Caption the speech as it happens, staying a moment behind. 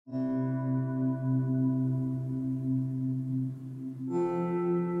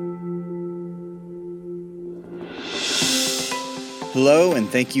Hello, and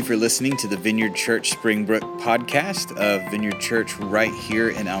thank you for listening to the Vineyard Church Springbrook podcast of Vineyard Church right here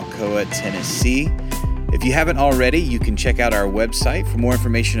in Alcoa, Tennessee. If you haven't already, you can check out our website for more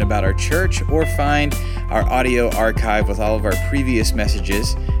information about our church or find our audio archive with all of our previous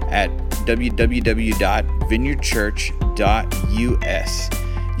messages at www.vineyardchurch.us.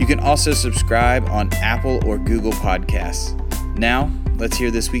 You can also subscribe on Apple or Google Podcasts. Now, let's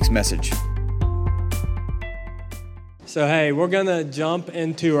hear this week's message. So, hey, we're going to jump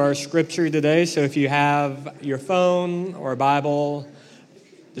into our scripture today. So if you have your phone or a Bible,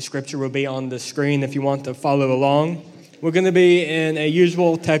 the scripture will be on the screen if you want to follow along. We're going to be in a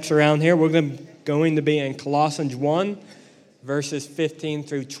usual text around here. We're going to be in Colossians 1, verses 15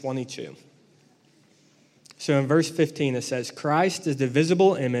 through 22. So in verse 15, it says, Christ is the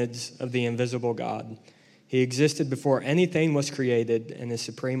visible image of the invisible God. He existed before anything was created and is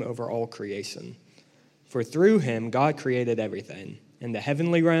supreme over all creation. For through him, God created everything, in the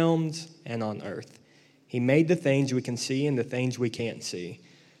heavenly realms and on earth. He made the things we can see and the things we can't see,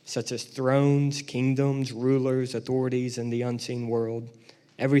 such as thrones, kingdoms, rulers, authorities, and the unseen world.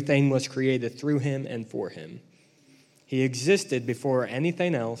 Everything was created through him and for him. He existed before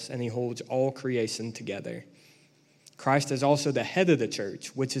anything else, and he holds all creation together. Christ is also the head of the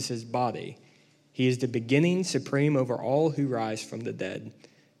church, which is his body. He is the beginning, supreme over all who rise from the dead.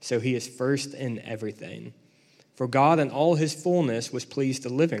 So he is first in everything. For God in all his fullness was pleased to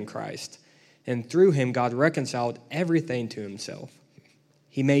live in Christ, and through him God reconciled everything to himself.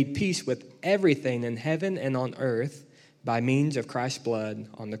 He made peace with everything in heaven and on earth by means of Christ's blood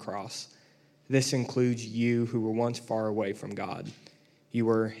on the cross. This includes you who were once far away from God. You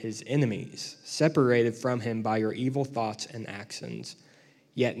were his enemies, separated from him by your evil thoughts and actions.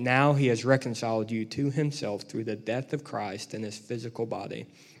 Yet now he has reconciled you to himself through the death of Christ in his physical body.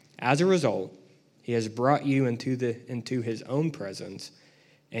 As a result, he has brought you into his own presence,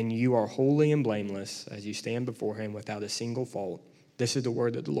 and you are holy and blameless as you stand before him without a single fault. This is the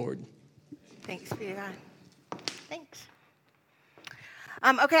word of the Lord. Thanks be to God. Thanks.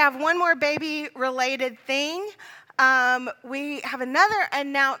 Okay, I have one more baby-related thing. We have another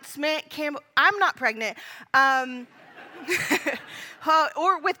announcement. I'm not pregnant.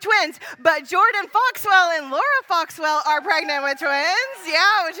 Or with twins, but Jordan Foxwell and Laura Foxwell are pregnant with twins.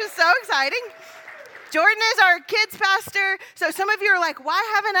 Yeah, which is so exciting. Jordan is our kids pastor. So some of you are like, why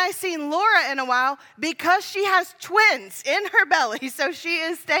haven't I seen Laura in a while? Because she has twins in her belly. So she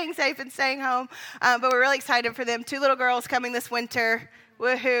is staying safe and staying home. But we're really excited for them. 2 little girls coming this winter.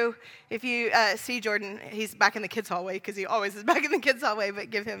 Woohoo. If you see Jordan, he's back in the kids' hallway because he always is back in the kids' hallway,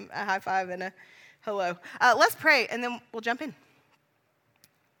 but give him a high five and a hello. Let's pray, and then we'll jump in.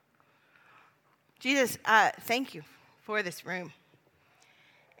 Jesus, thank you for this room.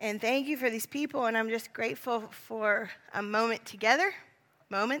 And thank you for these people, and I'm just grateful for a moments together.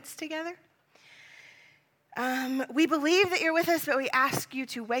 We believe that you're with us, but we ask you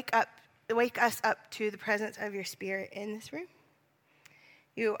to wake us up to the presence of your Spirit in this room.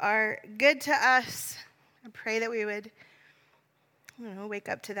 You are good to us. I pray that we would, wake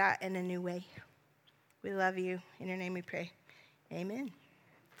up to that in a new way. We love you. In your name we pray. Amen.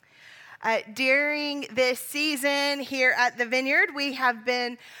 During this season here at the Vineyard, we have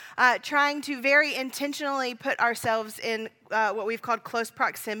been trying to very intentionally put ourselves in what we've called close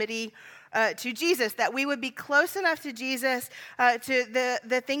proximity to Jesus, that we would be close enough to Jesus, to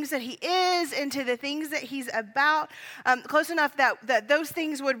the things that he is and to the things that he's about, close enough that those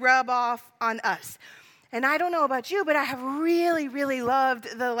things would rub off on us. And I don't know about you, but I have really, really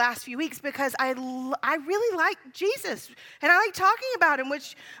loved the last few weeks because I really like Jesus. And I like talking about him,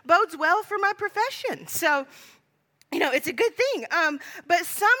 which bodes well for my profession. So, it's a good thing. But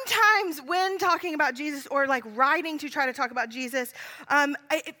sometimes when talking about Jesus or like writing to try to talk about Jesus,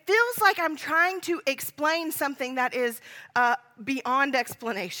 it feels like I'm trying to explain something that is beyond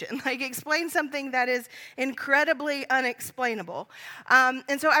explanation, like explain something that is incredibly unexplainable.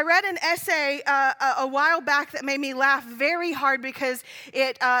 And so I read an essay a while back that made me laugh very hard because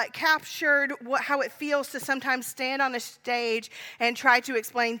it captured how it feels to sometimes stand on a stage and try to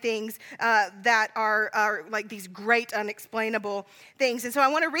explain things that are like these great unexplainable things. And so I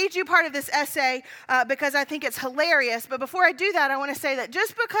want to read you part of this essay because I think it's hilarious. But before I do that, I want to say that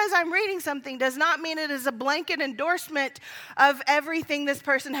just because I'm reading something does not mean it is a blanket endorsement of everything this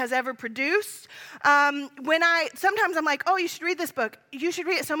person has ever produced. Sometimes I'm like, oh, you should read this book. You should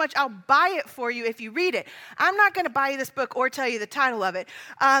read it so much, I'll buy it for you if you read it. I'm not going to buy you this book or tell you the title of it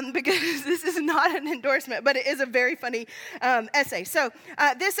because this is not an endorsement, but it is a very funny essay. So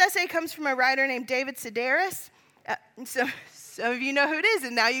this essay comes from a writer named David Sedaris. So some of you know who it is,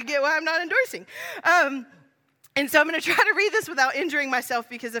 and now you get why I'm not endorsing. And so I'm going to try to read this without injuring myself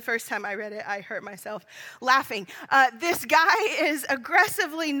because the first time I read it, I hurt myself laughing. This guy is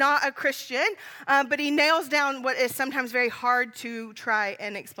aggressively not a Christian, but he nails down what is sometimes very hard to try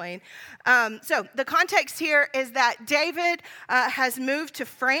and explain. So the context here is that David has moved to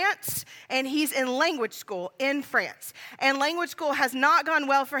France, and he's in language school in France. And language school has not gone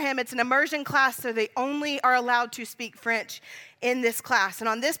well for him. It's an immersion class, so they only are allowed to speak French in this class. And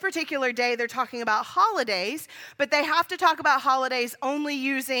on this particular day, they're talking about holidays, but they have to talk about holidays only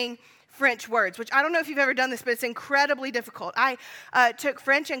using French words, which I don't know if you've ever done this, but it's incredibly difficult. I took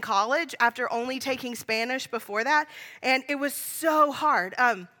French in college after only taking Spanish before that, and it was so hard.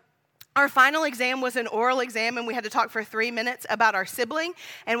 Our final exam was an oral exam, and we had to talk for 3 minutes about our sibling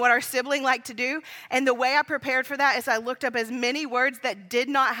and what our sibling liked to do. And the way I prepared for that is I looked up as many words that did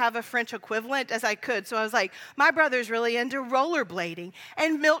not have a French equivalent as I could. So I was like, my brother's really into rollerblading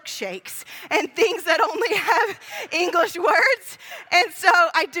and milkshakes and things that only have English words. And so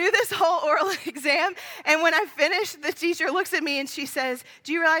I do this whole oral exam, and when I finish, the teacher looks at me and she says,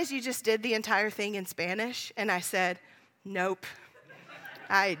 "Do you realize you just did the entire thing in Spanish?" And I said, "Nope.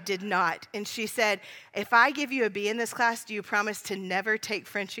 I did not." And she said, "If I give you a B in this class, do you promise to never take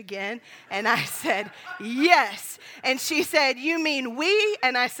French again?" And I said, "Yes." And she said, "You mean we?"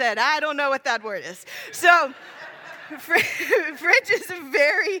 And I said, "I don't know what that word is." So French is a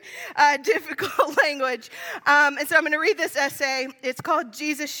very difficult language. And so I'm going to read this essay. It's called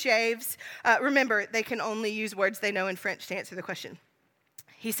Jesus Shaves. Remember, they can only use words they know in French to answer the question.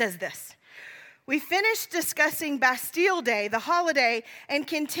 He says this: "We finished discussing Bastille Day, the holiday, and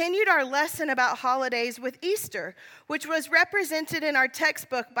continued our lesson about holidays with Easter, which was represented in our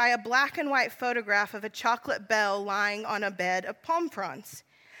textbook by a black and white photograph of a chocolate bell lying on a bed of palm fronds.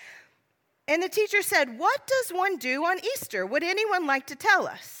 And the teacher said, 'What does one do on Easter? Would anyone like to tell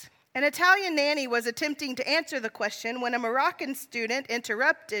us?' An Italian nanny was attempting to answer the question when a Moroccan student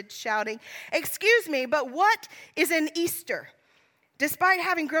interrupted, shouting, 'Excuse me, but what is an Easter?' Despite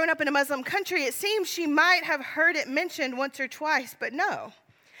having grown up in a Muslim country, it seems she might have heard it mentioned once or twice, but no.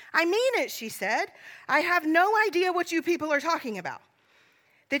 'I mean it,' she said. 'I have no idea what you people are talking about.'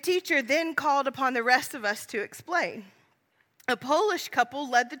 The teacher then called upon the rest of us to explain. A Polish couple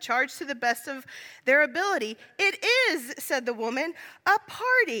led the charge to the best of their ability. 'It is,' said the woman, 'a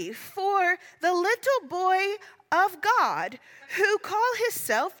party for the little boy of God who call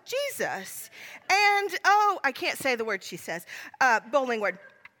himself Jesus.' And, I can't say the word she says, bowling word.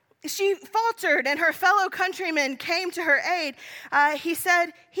 She faltered, and her fellow countrymen came to her aid. He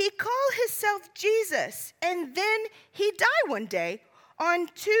said, 'He call himself Jesus, and then he die one day on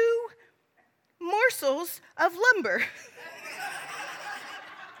 2 morsels of lumber.'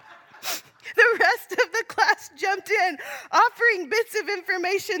 The rest of the class jumped in, offering bits of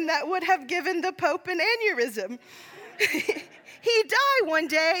information that would have given the Pope an aneurysm. 'He die one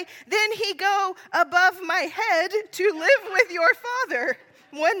day, then he go above my head to live with your father.'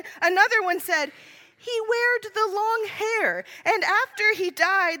 Another one said, 'He weared the long hair, and after he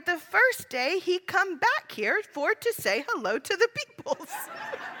died, the first day he come back here for to say hello to the peoples.'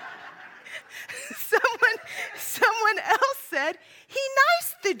 Someone else said, 'He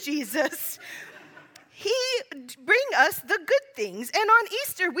nice, the Jesus. He bring us the good things, and on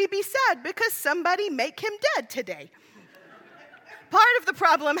Easter we be sad because somebody make him dead today.' Part of the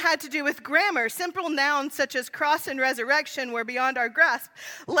problem had to do with grammar. Simple nouns such as cross and resurrection were beyond our grasp,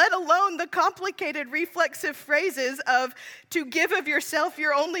 let alone the complicated reflexive phrases of 'to give of yourself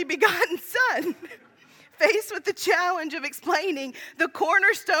your only begotten son.' Faced with the challenge of explaining the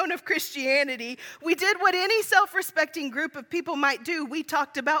cornerstone of Christianity, we did what any self-respecting group of people might do. We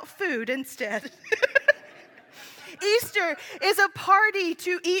talked about food instead. Easter is a party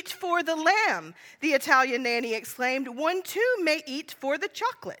to eat for the lamb, the Italian nanny exclaimed. One too may eat for the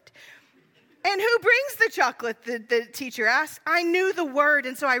chocolate. And who brings the chocolate, the teacher asked. I knew the word,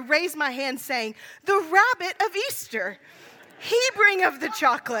 and so I raised my hand saying, the rabbit of Easter. He bring of the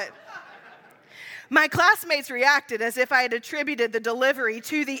chocolate. My classmates reacted as if I had attributed the delivery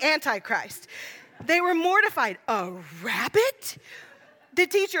to the Antichrist. They were mortified. A rabbit? The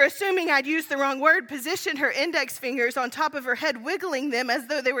teacher, assuming I'd used the wrong word, positioned her index fingers on top of her head, wiggling them as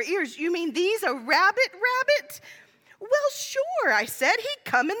though they were ears. You mean these a rabbit? Well, sure, I said. He'd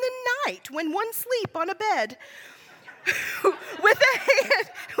come in the night when one sleep on a bed. With a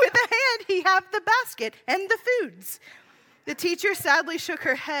hand, he have the basket and the foods. The teacher sadly shook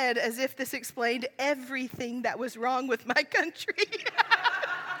her head as if this explained everything that was wrong with my country.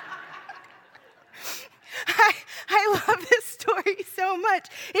 I love this story so much.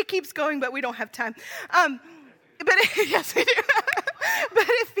 It keeps going, but we don't have time. Yes, we do. but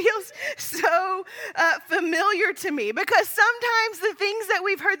it feels so familiar to me because sometimes the things that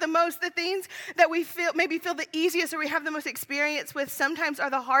we've heard the most, the things that we maybe feel the easiest or we have the most experience with, sometimes are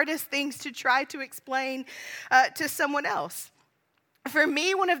the hardest things to try to explain to someone else. For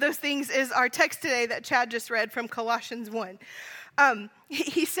me, one of those things is our text today that Chad just read from Colossians 1.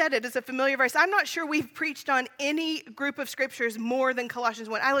 He said it as a familiar verse. I'm not sure we've preached on any group of scriptures more than Colossians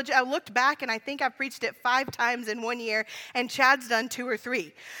 1. I looked back, and I think I've preached it 5 times in 1 year, and Chad's done 2 or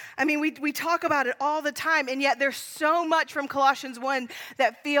 3. I mean, we talk about it all the time, and yet there's so much from Colossians 1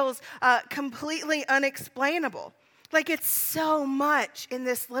 that feels completely unexplainable. Like, it's so much in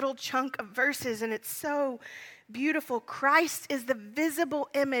this little chunk of verses, and it's so beautiful. Christ is the visible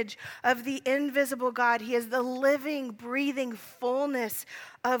image of the invisible God. He is the living, breathing fullness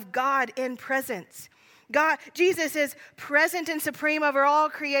of God in presence. Jesus is present and supreme over all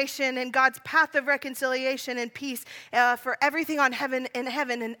creation and God's path of reconciliation and peace for everything in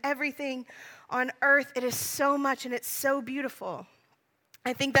heaven and everything on earth. It is so much and it's so beautiful.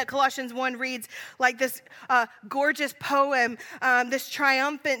 I think that Colossians 1 reads like this gorgeous poem, this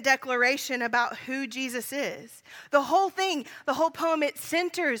triumphant declaration about who Jesus is. The whole thing, the whole poem, it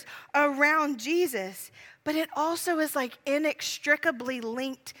centers around Jesus, but it also is like inextricably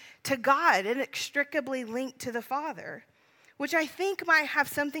linked to God, inextricably linked to the Father, which I think might have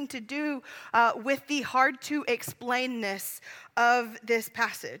something to do with the hard-to-explainness of this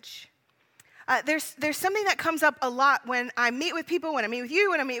passage. There's something that comes up a lot when I meet with people, when I meet with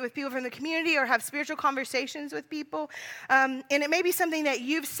you, when I meet with people from the community or have spiritual conversations with people. And it may be something that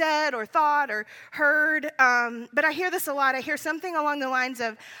you've said or thought or heard, but I hear this a lot. I hear something along the lines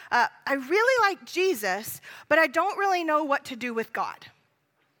of, I really like Jesus, but I don't really know what to do with God.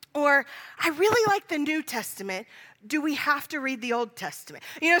 Or, I really like the New Testament. Do we have to read the Old Testament?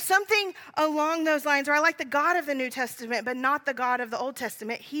 You know, something along those lines. Or I like the God of the New Testament, but not the God of the Old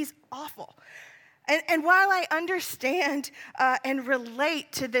Testament. He's awful. And while I understand and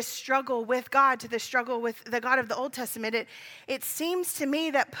relate to this struggle with God, to this struggle with the God of the Old Testament, it seems to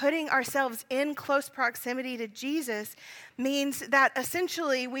me that putting ourselves in close proximity to Jesus means that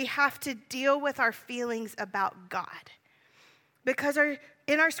essentially we have to deal with our feelings about God. Because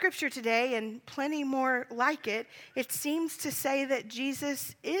in our scripture today, and plenty more like it, it seems to say that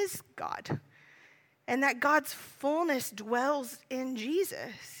Jesus is God and that God's fullness dwells in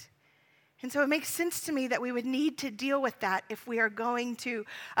Jesus. And so it makes sense to me that we would need to deal with that if we are going to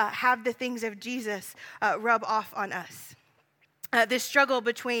have the things of Jesus rub off on us. This struggle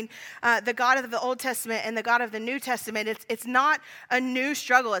between the God of the Old Testament and the God of the New Testament, it's not a new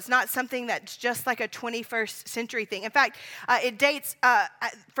struggle. It's not something that's just like a 21st century thing. In fact, it dates,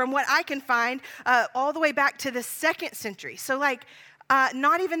 from what I can find, all the way back to the 2nd century. So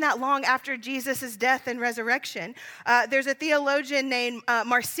not even that long after Jesus' death and resurrection, there's a theologian named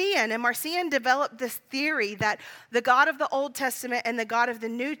Marcion, and Marcion developed this theory that the God of the Old Testament and the God of the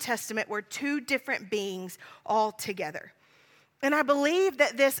New Testament were 2 different beings altogether. And I believe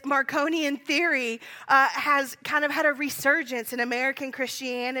that this Marcionian theory has kind of had a resurgence in American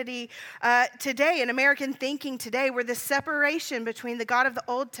Christianity today, in American thinking today, where the separation between the God of the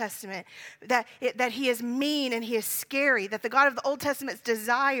Old Testament, that he is mean and he is scary, that the God of the Old Testament's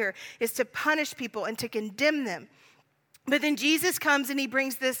desire is to punish people and to condemn them. But then Jesus comes and he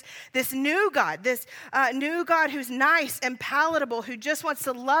brings this new God, this new God who's nice and palatable, who just wants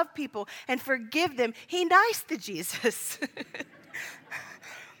to love people and forgive them. He nice to Jesus.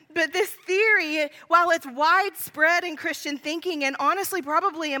 But this theory, while it's widespread in Christian thinking, and honestly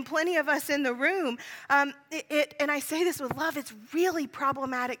probably in plenty of us in the room, and I say this with love, it's really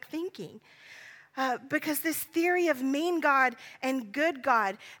problematic thinking. Because this theory of mean God and good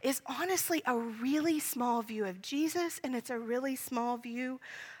God is honestly a really small view of Jesus, and it's a really small view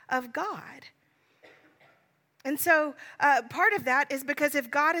of God. And so part of that is because if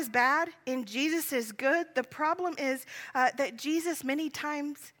God is bad and Jesus is good, the problem is that Jesus many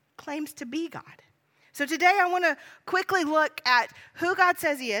times claims to be God. So today I want to quickly look at who God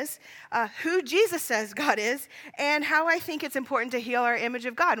says he is, who Jesus says God is, and how I think it's important to heal our image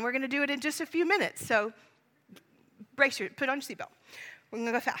of God. And we're going to do it in just a few minutes. So put on your seatbelt. We're going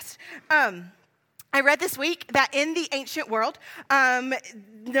to go fast. I read this week that in the ancient world,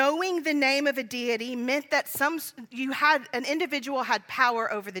 knowing the name of a deity meant that an individual had power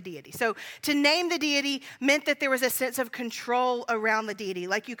over the deity. So to name the deity meant that there was a sense of control around the deity,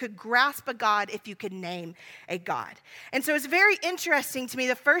 like you could grasp a god if you could name a god. And so it's very interesting to me.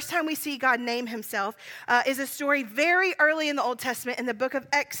 The first time we see God name himself is a story very early in the Old Testament in the book of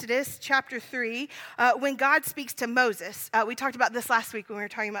Exodus, chapter 3, when God speaks to Moses. We talked about this last week when we were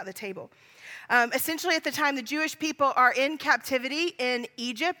talking about the table. Essentially, at the time, the Jewish people are in captivity in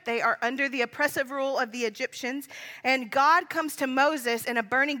Egypt. They are under the oppressive rule of the Egyptians. And God comes to Moses in a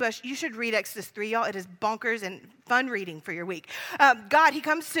burning bush. You should read Exodus 3, y'all. It is bonkers and fun reading for your week. He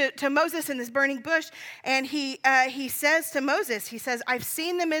comes to Moses in this burning bush, and he says to Moses, he says, I've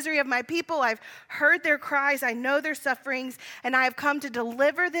seen the misery of my people. I've heard their cries. I know their sufferings, and I have come to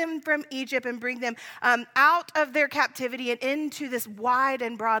deliver them from Egypt and bring them out of their captivity and into this wide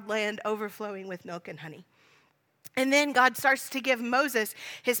and broad land overflowing with milk and honey. And then God starts to give Moses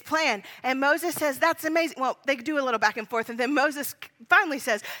his plan. And Moses says, that's amazing. Well, they do a little back and forth. And then Moses finally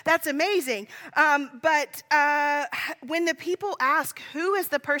says, that's amazing. But when the people ask, who is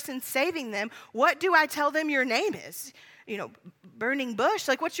the person saving them? What do I tell them your name is? Burning bush,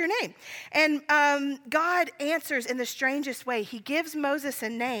 like, what's your name? And God answers in the strangest way. He gives Moses a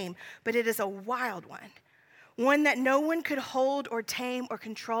name, but it is a wild one that no one could hold or tame or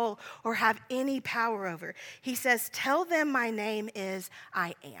control or have any power over. He says, tell them my name is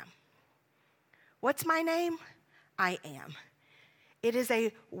I am. What's my name? I am. It is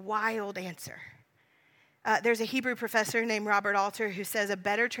a wild answer. There's a Hebrew professor named Robert Alter who says a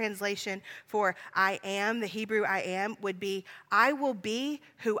better translation for I am, the Hebrew I am, would be, I will be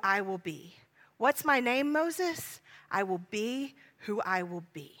who I will be. What's my name, Moses? I will be who I will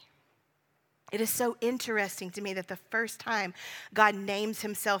be. It is so interesting to me that the first time God names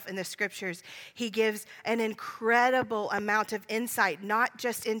himself in the scriptures, he gives an incredible amount of insight, not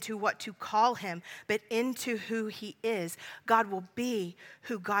just into what to call him, but into who he is. God will be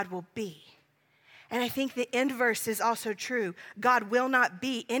who God will be. And I think the inverse is also true. God will not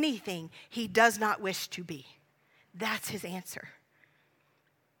be anything he does not wish to be. That's his answer.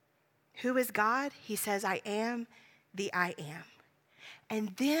 Who is God? He says, I am the I am.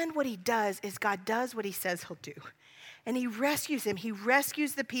 And then what he does is God does what he says he'll do. And he rescues them. He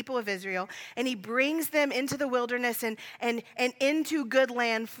rescues the people of Israel, and he brings them into the wilderness and into good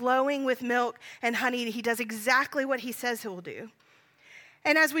land flowing with milk and honey. He does exactly what he says he will do.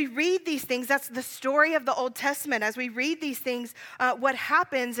 And as we read these things, that's the story of the Old Testament. As we read these things, what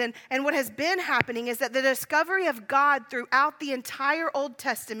happens and what has been happening is that the discovery of God throughout the entire Old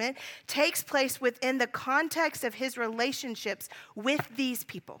Testament takes place within the context of his relationships with these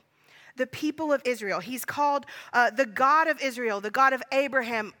people, the people of Israel. He's called the God of Israel, the God of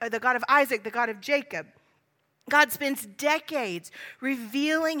Abraham, the God of Isaac, the God of Jacob. God spends decades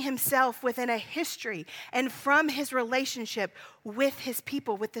revealing himself within a history and from his relationship with his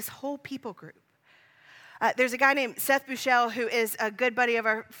people, with this whole people group. There's a guy named Seth Bushell who is a good buddy of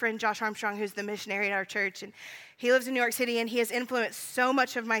our friend Josh Armstrong, who's the missionary at our church. And he lives in New York City, and he has influenced so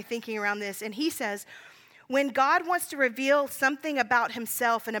much of my thinking around this. And he says, when God wants to reveal something about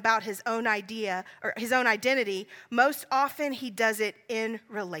himself and about his own idea or his own identity, most often he does it in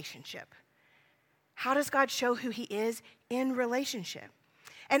relationship. How does God show who he is? In relationship.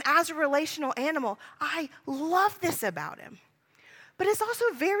 And as a relational animal, I love this about him. But it's also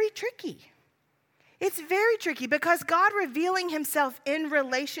very tricky. It's very tricky because God revealing himself in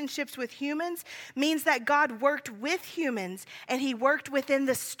relationships with humans means that God worked with humans and he worked within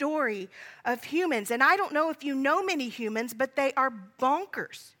the story of humans. And I don't know if you know many humans, but they are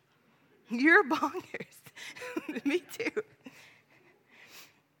bonkers. You're bonkers. Me too.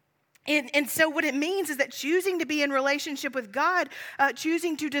 And so what it means is that choosing to be in relationship with God,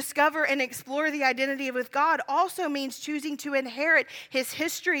 choosing to discover and explore the identity with God also means choosing to inherit his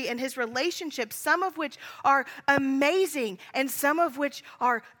history and his relationships, some of which are amazing and some of which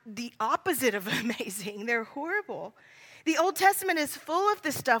are the opposite of amazing. They're horrible. The Old Testament is full of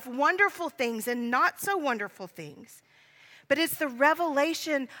this stuff, wonderful things and not so wonderful things. But it's the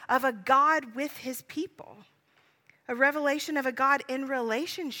revelation of a God with his people. A revelation of a God in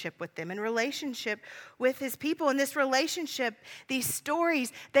relationship with them, in relationship with his people. And this relationship, these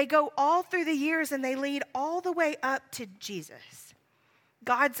stories, they go all through the years and they lead all the way up to Jesus,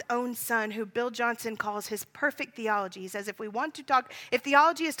 God's own son, who Bill Johnson calls his perfect theology. He says if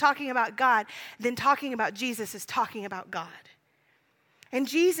theology is talking about God, then talking about Jesus is talking about God. And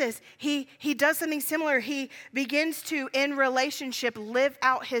Jesus, he does something similar. He begins to, in relationship, live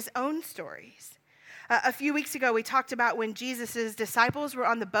out his own stories. A few weeks ago, we talked about when Jesus' disciples were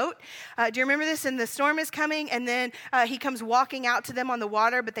on the boat. Do you remember this? And the storm is coming, and then he comes walking out to them on the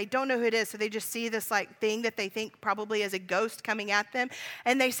water, but they don't know who it is, so they just see this thing that they think probably is a ghost coming at them.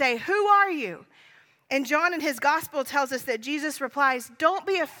 And they say, "Who are you?" And John in his gospel tells us that Jesus replies, "Don't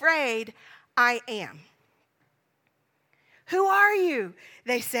be afraid, I am." "Who are you?"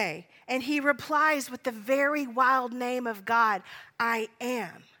 they say. And he replies with the very wild name of God, "I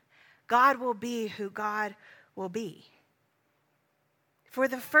am." God will be who God will be. For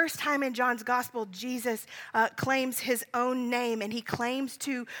the first time in John's gospel, Jesus claims his own name, and he claims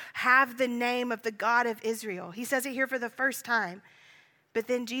to have the name of the God of Israel. He says it here for the first time, but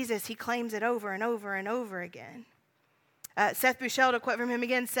then Jesus, he claims it over and over and over again. Seth Bushell, to quote from him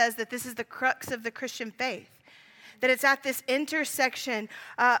again, says that this is the crux of the Christian faith. That it's at this intersection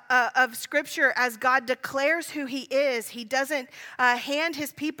of Scripture as God declares who he is. He doesn't hand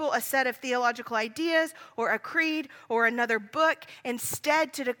his people a set of theological ideas or a creed or another book.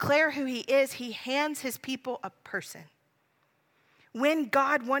 Instead, to declare who he is, he hands his people a person. When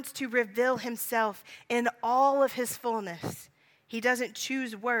God wants to reveal himself in all of his fullness, he doesn't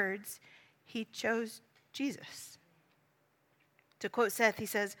choose words, he chose Jesus. To quote Seth, he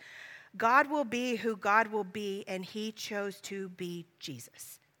says, God will be who God will be, and he chose to be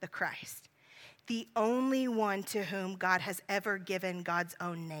Jesus, the Christ, the only one to whom God has ever given God's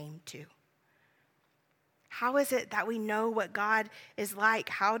own name to. How is it that we know what God is like?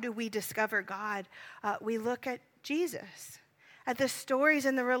 How do we discover God? We look at Jesus, at the stories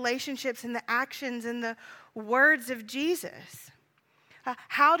and the relationships and the actions and the words of Jesus.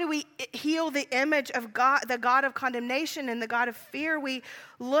 How do we heal the image of God, the God of condemnation and the God of fear? We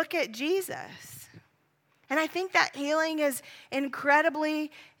look at Jesus. And I think that healing is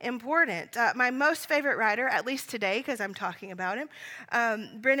incredibly important. My most favorite writer, at least today, because I'm talking about him,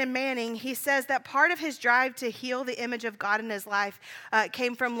 Brennan Manning, he says that part of his drive to heal the image of God in his life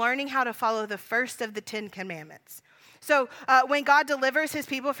came from learning how to follow the first of the 10 Commandments. So when God delivers his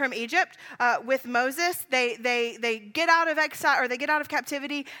people from Egypt with Moses, they get out of exile, or they get out of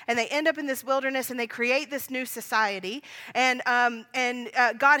captivity, and they end up in this wilderness, and they create this new society. And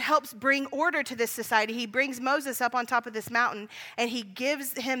God helps bring order to this society. He brings Moses up on top of this mountain, and he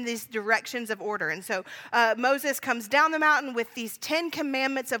gives him these directions of order. And so Moses comes down the mountain with these 10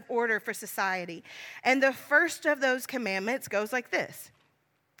 commandments of order for society. And the first of those commandments goes like this: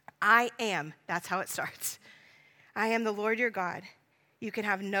 I am. That's how it starts. I am the Lord your God. You can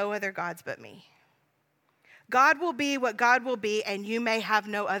have no other gods but me. God will be what God will be, and you may have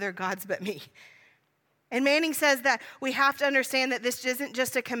no other gods but me. And Manning says that we have to understand that this isn't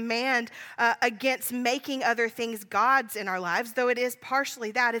just a command against making other things gods in our lives, though it is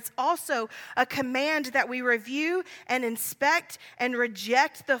partially that. It's also a command that we review and inspect and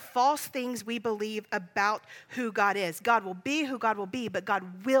reject the false things we believe about who God is. God will be who God will be, but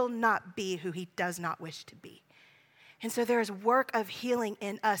God will not be who he does not wish to be. And so there is work of healing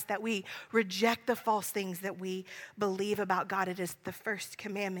in us that we reject the false things that we believe about God. It is the first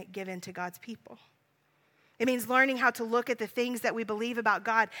commandment given to God's people. It means learning how to look at the things that we believe about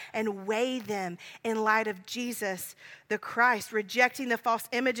God and weigh them in light of Jesus, the Christ, rejecting the false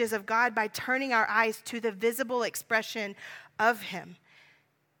images of God by turning our eyes to the visible expression of him,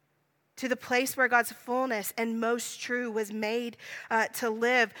 to the place where God's fullness and most true was made to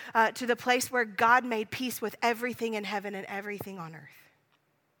live, to the place where God made peace with everything in heaven and everything on earth.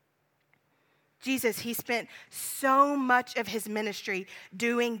 Jesus, he spent so much of his ministry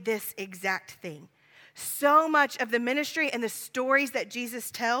doing this exact thing. So much of the ministry and the stories that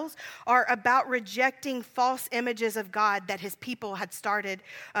Jesus tells are about rejecting false images of God that his people had started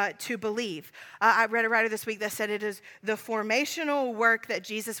to believe. I read a writer this week that said it is the formational work that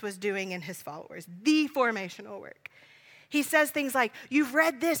Jesus was doing in his followers. The formational work. He says things like, you've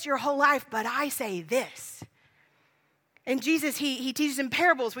read this your whole life, but I say this. And Jesus, he teaches in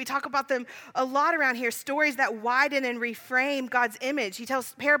parables. We talk about them a lot around here, stories that widen and reframe God's image. He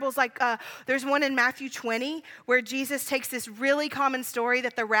tells parables like there's one in Matthew 20 where Jesus takes this really common story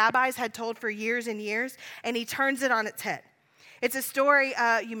that the rabbis had told for years and years, and he turns it on its head. It's a story,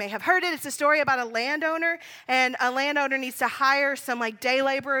 you may have heard it. It's a story about a landowner, and a landowner needs to hire some day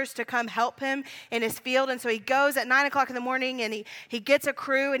laborers to come help him in his field. And so he goes at 9 o'clock in the morning, and he gets a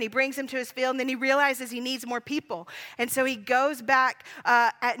crew, and he brings them to his field, and then he realizes he needs more people. And so he goes back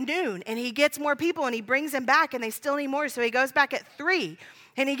at noon, and he gets more people, and he brings them back, and they still need more. So he goes back at 3.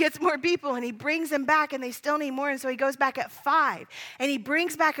 And he gets more people, and he brings them back, and they still need more. And so he goes back at 5. And he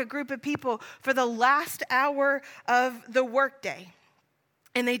brings back a group of people for the last hour of the workday.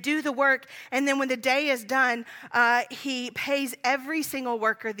 And they do the work, and then when the day is done, he pays every single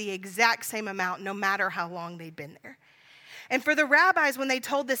worker the exact same amount, no matter how long they'd been there. And for the rabbis, when they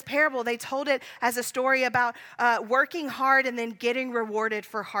told this parable, they told it as a story about working hard and then getting rewarded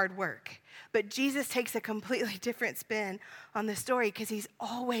for hard work. But Jesus takes a completely different spin on the story because he's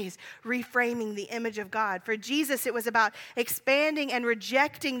always reframing the image of God. For Jesus, it was about expanding and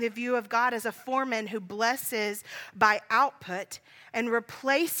rejecting the view of God as a foreman who blesses by output and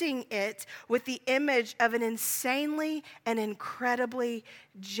replacing it with the image of an insanely and incredibly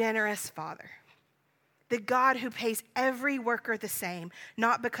generous Father. The God who pays every worker the same,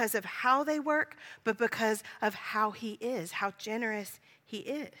 not because of how they work, but because of how he is, how generous he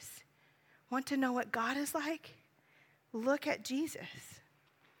is. Want to know what God is like? Look at Jesus.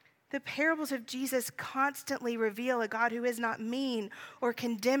 The parables of Jesus constantly reveal a God who is not mean or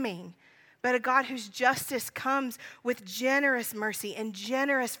condemning, but a God whose justice comes with generous mercy and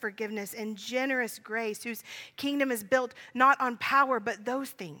generous forgiveness and generous grace, whose kingdom is built not on power, but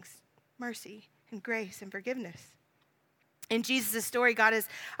those things, mercy and grace and forgiveness. In Jesus' story, God is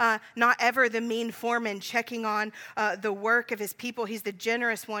not ever the mean foreman checking on the work of his people. He's the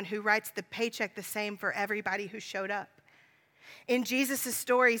generous one who writes the paycheck the same for everybody who showed up. In Jesus'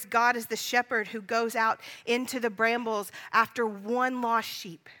 stories, God is the shepherd who goes out into the brambles after one lost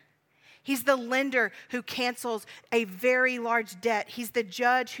sheep. He's the lender who cancels a very large debt. He's the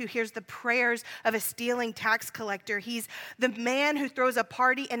judge who hears the prayers of a stealing tax collector. He's the man who throws a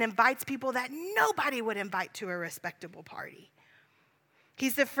party and invites people that nobody would invite to a respectable party.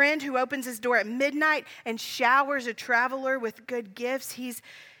 He's the friend who opens his door at midnight and showers a traveler with good gifts. He's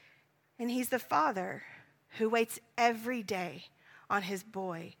the father who waits every day on his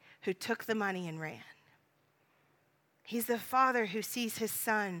boy who took the money and ran. He's the father who sees his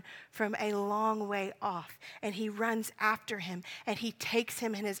son from a long way off, and he runs after him, and he takes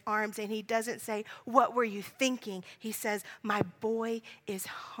him in his arms, and he doesn't say, "What were you thinking?" He says, "My boy is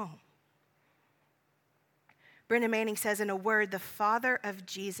home." Brennan Manning says in a word, the Father of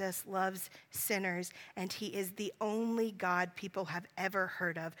Jesus loves sinners, and he is the only God people have ever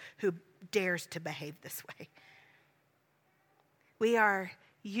heard of who dares to behave this way. We are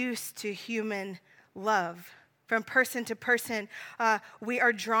used to human love. From person to person, we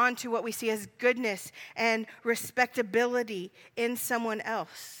are drawn to what we see as goodness and respectability in someone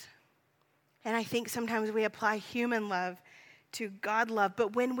else. And I think sometimes we apply human love to God love.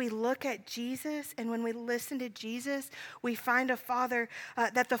 But when we look at Jesus and when we listen to Jesus, we find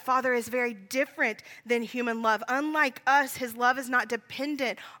that the Father is very different than human love. Unlike us, his love is not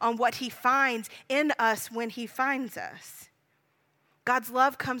dependent on what he finds in us when he finds us. God's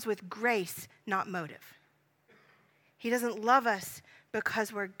love comes with grace, not motive. He doesn't love us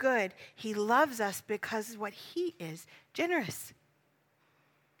because we're good. He loves us because what he is, generous.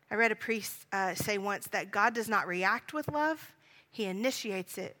 I read a priest say once that God does not react with love. He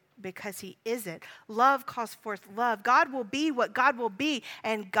initiates it because he is it. Love calls forth love. God will be what God will be,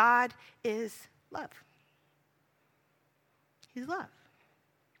 and God is love. He's love.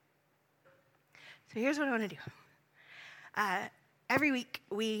 So here's what I want to do. Every week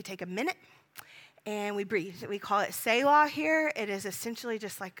we take a minute and we breathe. We call it Selah here. It is essentially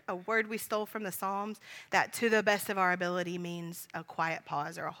just like a word we stole from the Psalms that to the best of our ability means a quiet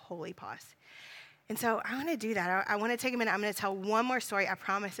pause or a holy pause. And so I want to do that. I want to take a minute. I'm going to tell one more story. I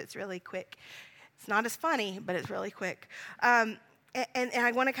promise it's really quick. It's not as funny, but it's really quick. And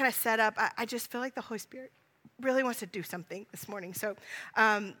I want to kind of set up. I just feel like the Holy Spirit really wants to do something this morning. So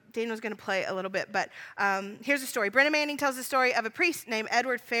Daniel's going to play a little bit, but here's the story. Brennan Manning tells the story of a priest named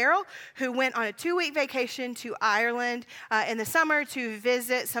Edward Farrell who went on a 2-week vacation to Ireland in the summer to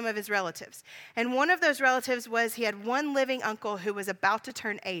visit some of his relatives. And one of those relatives he had one living uncle who was about to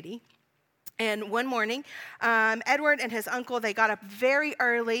turn 80. And one morning, Edward and his uncle, they got up very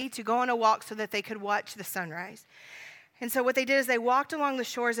early to go on a walk so that they could watch the sunrise. And so what they did is they walked along the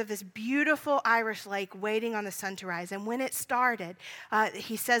shores of this beautiful Irish lake waiting on the sun to rise. And when it started,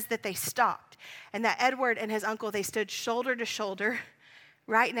 he says that they stopped. And that Edward and his uncle, they stood shoulder to shoulder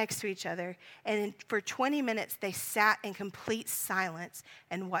right next to each other. And for 20 minutes, they sat in complete silence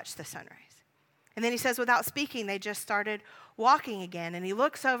and watched the sunrise. And then he says without speaking, they just started walking again. And he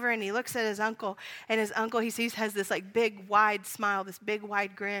looks over and he looks at his uncle. And his uncle, he sees, has this like big, wide smile, this big,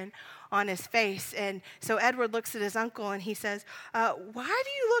 wide grin on his face. And so Edward looks at his uncle and he says, "Why do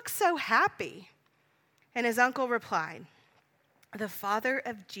you look so happy?" And his uncle replied, "The Father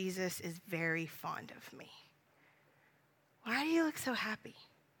of Jesus is very fond of me." Why do you look so happy?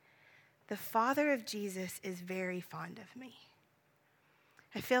 The Father of Jesus is very fond of me.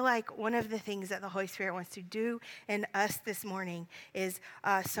 I feel like one of the things that the Holy Spirit wants to do in us this morning is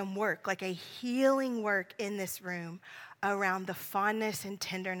some work, like a healing work in this room around the fondness and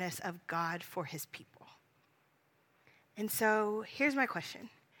tenderness of God for his people. And so here's my question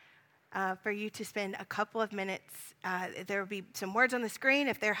for you to spend a couple of minutes. There will be some words on the screen.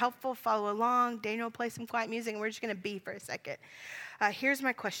 If they're helpful, follow along. Daniel will play some quiet music, and we're just going to be for a second. Here's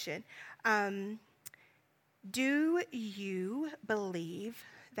my question. Do you believe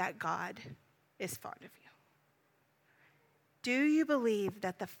that God is fond of you? Do you believe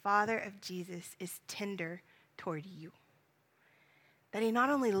that the Father of Jesus is tender toward you? That he not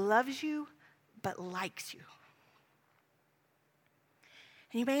only loves you, but likes you?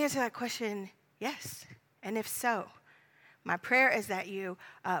 And you may answer that question, yes. And if so, my prayer is that you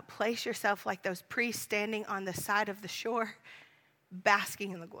place yourself like those priests standing on the side of the shore,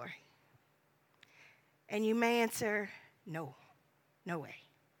 basking in the glory. And you may answer, no way.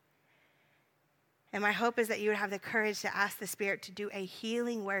 And my hope is that you would have the courage to ask the Spirit to do a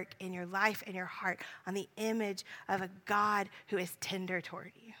healing work in your life and your heart on the image of a God who is tender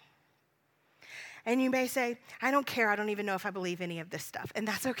toward you. And you may say, I don't care. I don't even know if I believe any of this stuff. And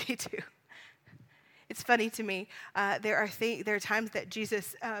that's okay too. It's funny to me. There are times that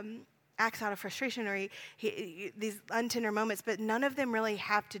Jesus acts out of frustration or these untender moments, but none of them really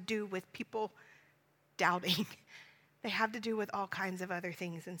have to do with people doubting. They have to do with all kinds of other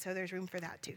things. And so there's room for that too.